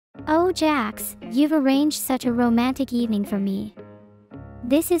Oh, Jax, you've arranged such a romantic evening for me.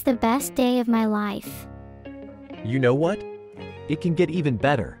 This is the best day of my life. You know what? It can get even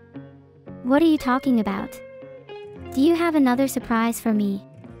better. What are you talking about? Do you have another surprise for me?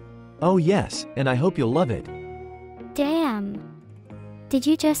 Oh yes, and I hope you'll love it. Damn. Did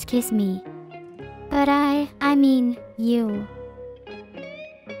you just kiss me? But I mean, you.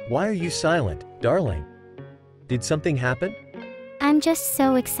 Why are you silent, darling? Did something happen? I'm just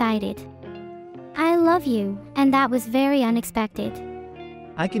so excited. I love you, and that was very unexpected.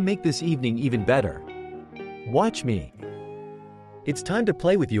 I can make this evening even better. Watch me. It's time to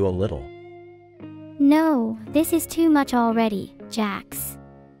play with you a little. No, this is too much already, Jax.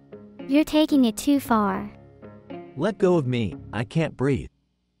 You're taking it too far. Let go of me, I can't breathe.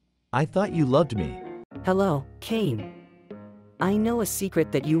 I thought you loved me. Hello, Kane. I know a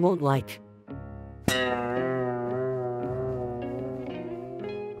secret that you won't like.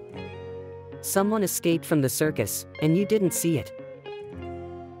 Someone escaped from the circus, and you didn't see it.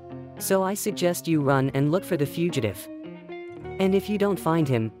 So I suggest you run and look for the fugitive. And if you don't find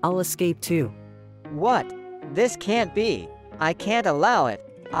him, I'll escape too. What? This can't be. I can't allow it.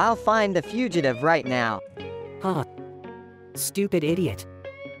 I'll find the fugitive right now. Huh. Stupid idiot.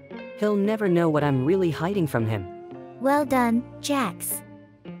 He'll never know what I'm really hiding from him. Well done, Jax.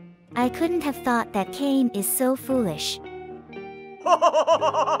 I couldn't have thought that Kane is so foolish.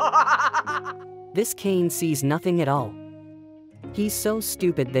 This Kane sees nothing at all. He's so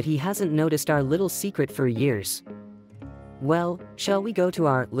stupid that he hasn't noticed our little secret for years. Well, shall we go to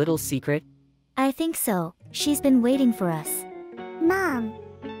our little secret? I think so. She's been waiting for us. Mom.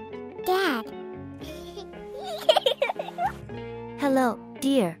 Dad. Hello,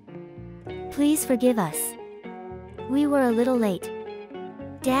 dear. Please forgive us. We were a little late.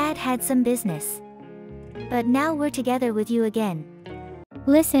 Dad had some business. But now we're together with you again.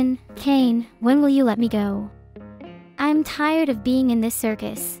 Listen, Kane, when will you let me go? I'm tired of being in this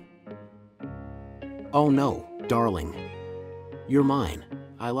circus. Oh no, darling. You're mine.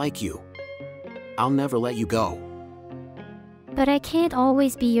 I like you. I'll never let you go. But I can't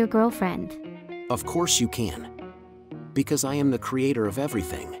always be your girlfriend. Of course you can. Because I am the creator of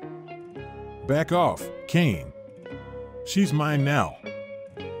everything. Back off, Kane. She's mine now.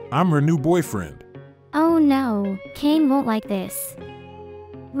 I'm her new boyfriend. Oh no, Kane won't like this.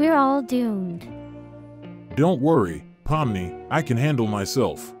 We're all doomed. Don't worry, Pomni, I can handle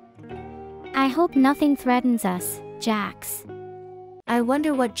myself. I hope nothing threatens us, Jax. I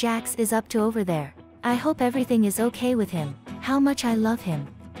wonder what Jax is up to over there. I hope everything is okay with him. How much I love him.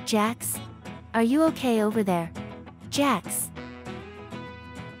 Jax? Are you okay over there? Jax?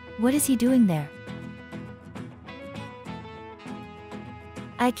 What is he doing there?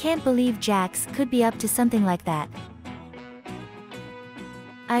 I can't believe Jax could be up to something like that.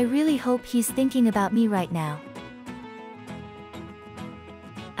 I really hope he's thinking about me right now.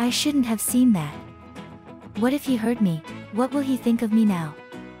 I shouldn't have seen that. What if he heard me? What will he think of me now?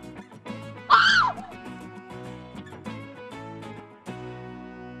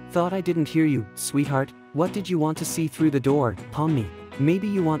 Thought I didn't hear you, sweetheart. What did you want to see through the door, Pomni? Maybe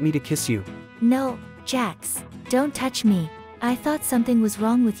you want me to kiss you. No, Jax, don't touch me. I thought something was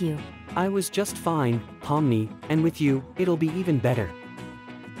wrong with you. I was just fine, Pomni, and with you, it'll be even better.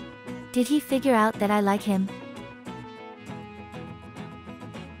 Did he figure out that I like him?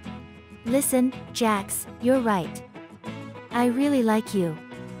 Listen, Jax, you're right. I really like you.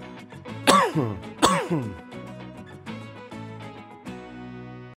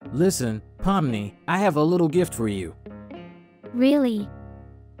 Listen, Pomni, I have a little gift for you. Really?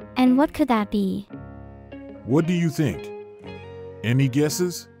 And what could that be? What do you think? Any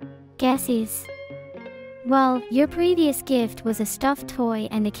guesses? Guesses? Well, your previous gift was a stuffed toy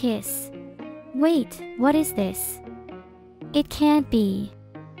and a kiss. Wait, what is this? It can't be.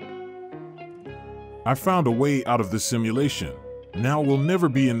 I found a way out of this simulation. Now we'll never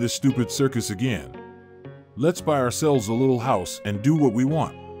be in this stupid circus again. Let's buy ourselves a little house and do what we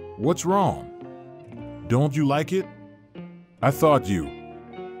want. What's wrong? Don't you like it? I thought you.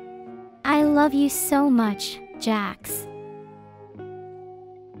 I love you so much, Jax.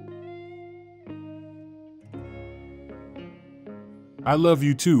 I love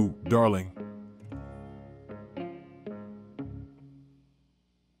you too, darling.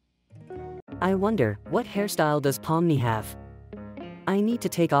 I wonder, what hairstyle does Pomni have? I need to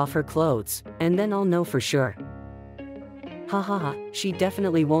take off her clothes, and then I'll know for sure. Ha ha ha, she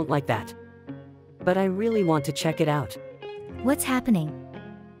definitely won't like that. But I really want to check it out. What's happening?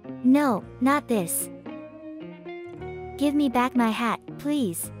 No, not this. Give me back my hat,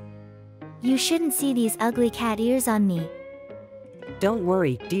 please. You shouldn't see these ugly cat ears on me. Don't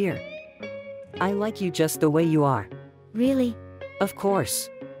worry, dear. I like you just the way you are. Really? Of course.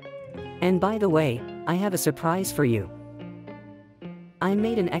 And by the way, I have a surprise for you. I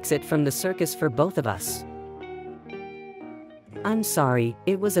made an exit from the circus for both of us. I'm sorry,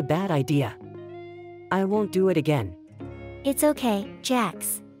 it was a bad idea. I won't do it again. It's okay,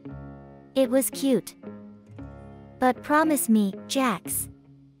 Jax. It was cute. But promise me, Jax.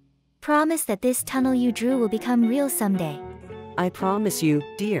 Promise that this tunnel you drew will become real someday. I promise you,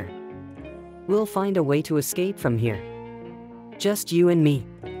 dear. We'll find a way to escape from here. Just you and me.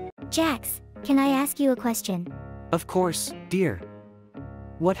 Jax, can I ask you a question? Of course, dear.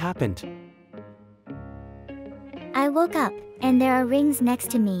 What happened? I woke up, and there are rings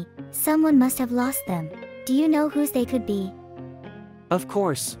next to me. Someone must have lost them. Do you know whose they could be? Of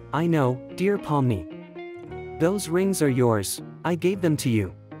course, I know, dear Pomni. Those rings are yours. I gave them to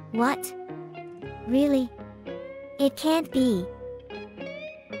you. What? Really? It can't be.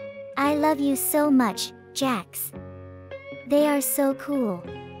 I love you so much, Jax. They are so cool.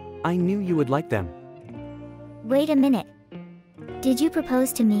 I knew you would like them. Wait a minute. Did you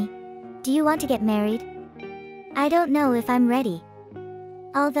propose to me? Do you want to get married? I don't know if I'm ready.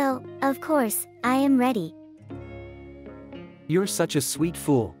 Although, of course, I am ready. You're such a sweet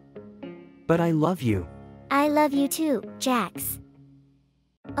fool. But I love you. I love you too, Jax.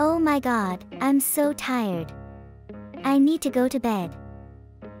 Oh my god, I'm so tired. I need to go to bed.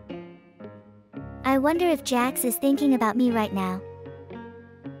 I wonder if Jax is thinking about me right now.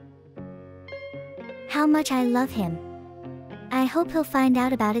 How much I love him. I hope he'll find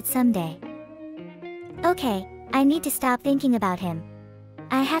out about it someday. Okay, I need to stop thinking about him.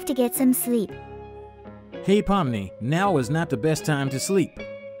 I have to get some sleep. Hey Pomni, now is not the best time to sleep.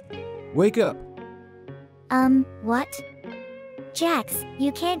 Wake up. What? Jax,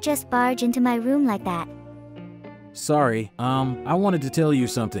 you can't just barge into my room like that. Sorry, I wanted to tell you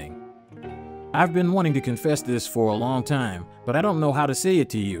something. I've been wanting to confess this for a long time, but I don't know how to say it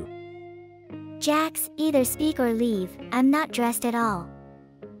to you. Jax, either speak or leave. I'm not dressed at all.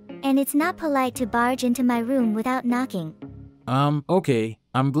 And it's not polite to barge into my room without knocking. Okay,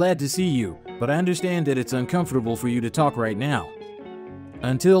 I'm glad to see you, but I understand that it's uncomfortable for you to talk right now.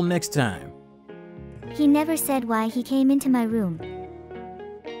 Until next time. He never said why he came into my room.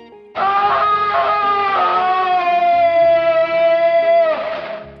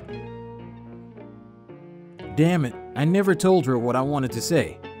 Damn it, I never told her what I wanted to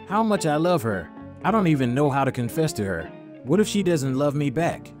say. How much I love her. I don't even know how to confess to her. What if she doesn't love me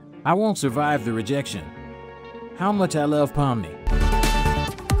back? I won't survive the rejection. How much I love Pomni.